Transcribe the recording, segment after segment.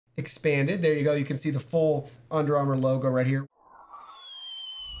expanded. There you go. You can see the full Under Armour logo right here.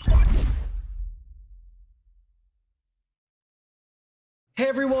 Hey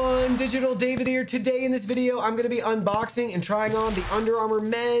everyone, Digital David here. Today in this video, I'm going to be unboxing and trying on the Under Armour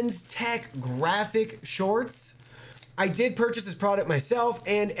Men's Tech Graphic Shorts. I did purchase this product myself,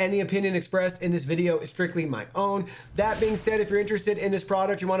 and any opinion expressed in this video is strictly my own. That being said, if you're interested in this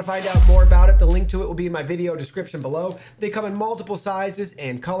product, you want to find out more about it, the link to it will be in my video description below. They come in multiple sizes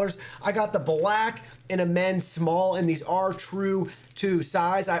and colors. I got the black in a men's small, and these are true to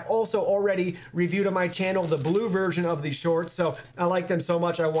size. I also already reviewed on my channel the blue version of these shorts, so I like them so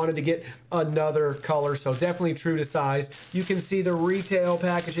much I wanted to get another color, so definitely true to size. You can see the retail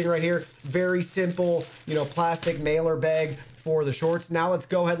packaging right here. Very simple, plastic mailer bag for the shorts. Now let's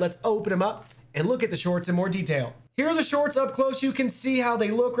go ahead, let's open them up and look at the shorts in more detail. Here are the shorts up close. You can see how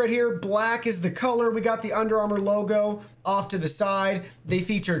they look right here. Black is the color. We got the Under Armour logo off to the side. They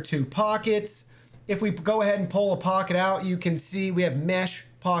feature 2 pockets. If we go ahead and pull a pocket out, you can see we have mesh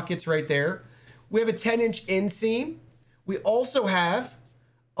pockets right there. We have a 10-inch inseam. We also have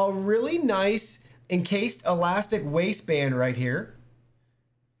a really nice encased elastic waistband right here.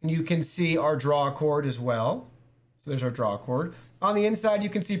 And you can see our draw cord as well. So there's our draw cord. On the inside, you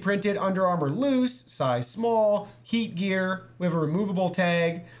can see printed Under Armour loose, size small, heat gear. We have a removable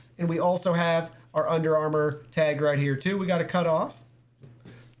tag. And we also have our Under Armour tag right here too. We got to cut off.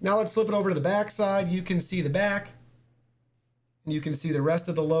 Now let's flip it over to the back side. You can see the back. And you can see the rest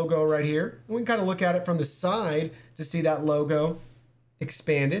of the logo right here. And we can kind of look at it from the side to see that logo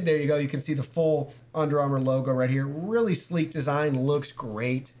expanded. There you go. You can see the full Under Armour logo right here. Really sleek design. Looks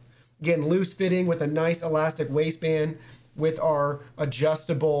great. Again, loose fitting with a nice elastic waistband with our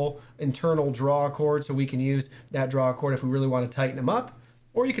adjustable internal draw cord, so we can use that draw cord if we really want to tighten them up.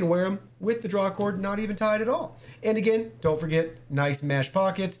 Or you can wear them with the draw cord not even tied at all. And again, don't forget, nice mesh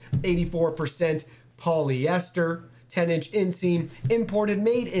pockets, 84% polyester, 10-inch inseam, imported,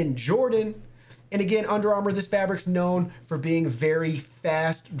 made in Jordan. And again, Under Armour, this fabric's known for being very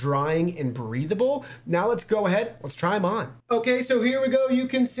fast drying and breathable. Now let's go ahead, let's try them on. Okay, so here we go. You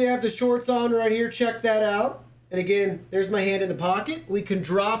can see I have the shorts on right here. Check that out. And again, there's my hand in the pocket. We can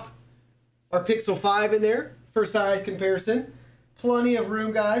drop our Pixel 5 in there for size comparison. Plenty of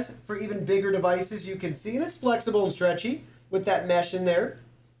room, guys, for even bigger devices. You can see, and it's flexible and stretchy with that mesh in there.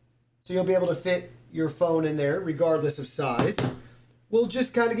 So you'll be able to fit your phone in there regardless of size. We'll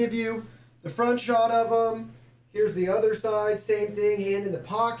just kind of give you the front shot of them. Here's the other side, same thing, hand in the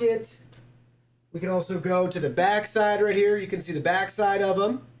pocket. We can also go to the back side right here. You can see the back side of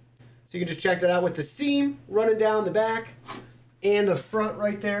them. So you can just check that out with the seam running down the back and the front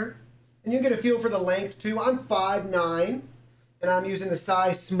right there. And you get a feel for the length too. I'm 5'9". And I'm using the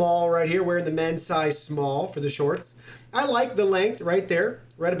size small right here, wearing the men's size small for the shorts. I like the length right there,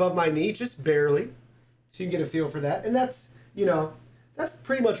 right above my knee, just barely. So you can get a feel for that. And that's, that's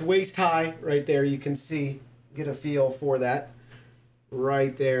pretty much waist high right there. You can see, get a feel for that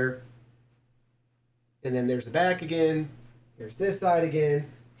right there. And then there's the back again. Here's this side again.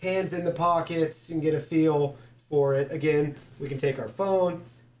 Hands in the pockets. You can get a feel for it. Again, we can take our phone,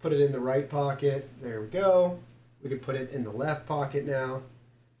 put it in the right pocket. There we go. We could put it in the left pocket now.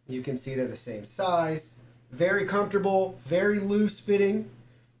 You can see they're the same size. Very comfortable, very loose fitting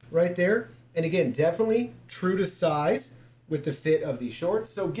right there. And again, definitely true to size with the fit of these shorts.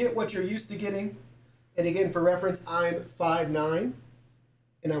 So get what you're used to getting. And again, for reference, I'm 5'9",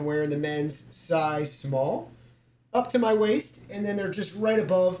 and I'm wearing the men's size small up to my waist, and then they're just right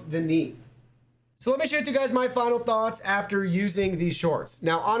above the knee. So let me share with you guys my final thoughts after using these shorts.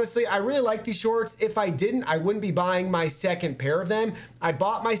 Now, honestly, I really like these shorts. If I didn't, I wouldn't be buying my second pair of them. I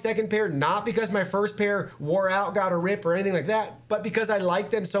bought my second pair not because my first pair wore out, got a rip or anything like that, but because I like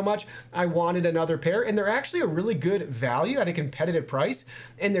them so much, I wanted another pair. And they're actually a really good value at a competitive price.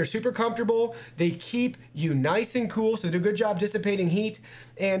 And they're super comfortable. They keep you nice and cool, so they do a good job dissipating heat.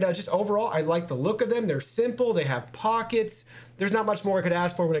 And just overall, I like the look of them. They're simple. They have pockets. There's not much more I could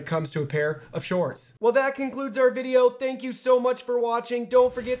ask for when it comes to a pair of shorts. Well, that concludes our video. Thank you so much for watching.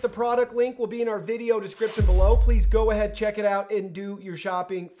 Don't forget the product link will be in our video description below. Please go ahead, check it out, and do your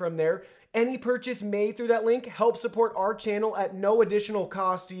shopping from there. Any purchase made through that link helps support our channel at no additional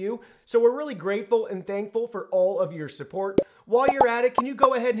cost to you. So we're really grateful and thankful for all of your support. While you're at it, can you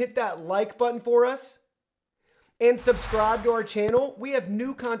go ahead and hit that like button for us? And subscribe to our channel. We have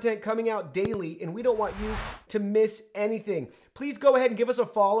new content coming out daily, and we don't want you to miss anything. Please go ahead and give us a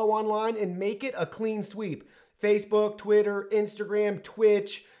follow online and make it a clean sweep. Facebook, Twitter, Instagram,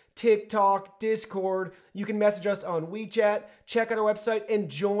 Twitch, TikTok, Discord. You can message us on WeChat, check out our website, and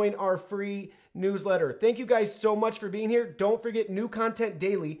join our free newsletter. Thank you guys so much for being here. Don't forget, new content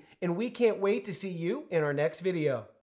daily, and we can't wait to see you in our next video.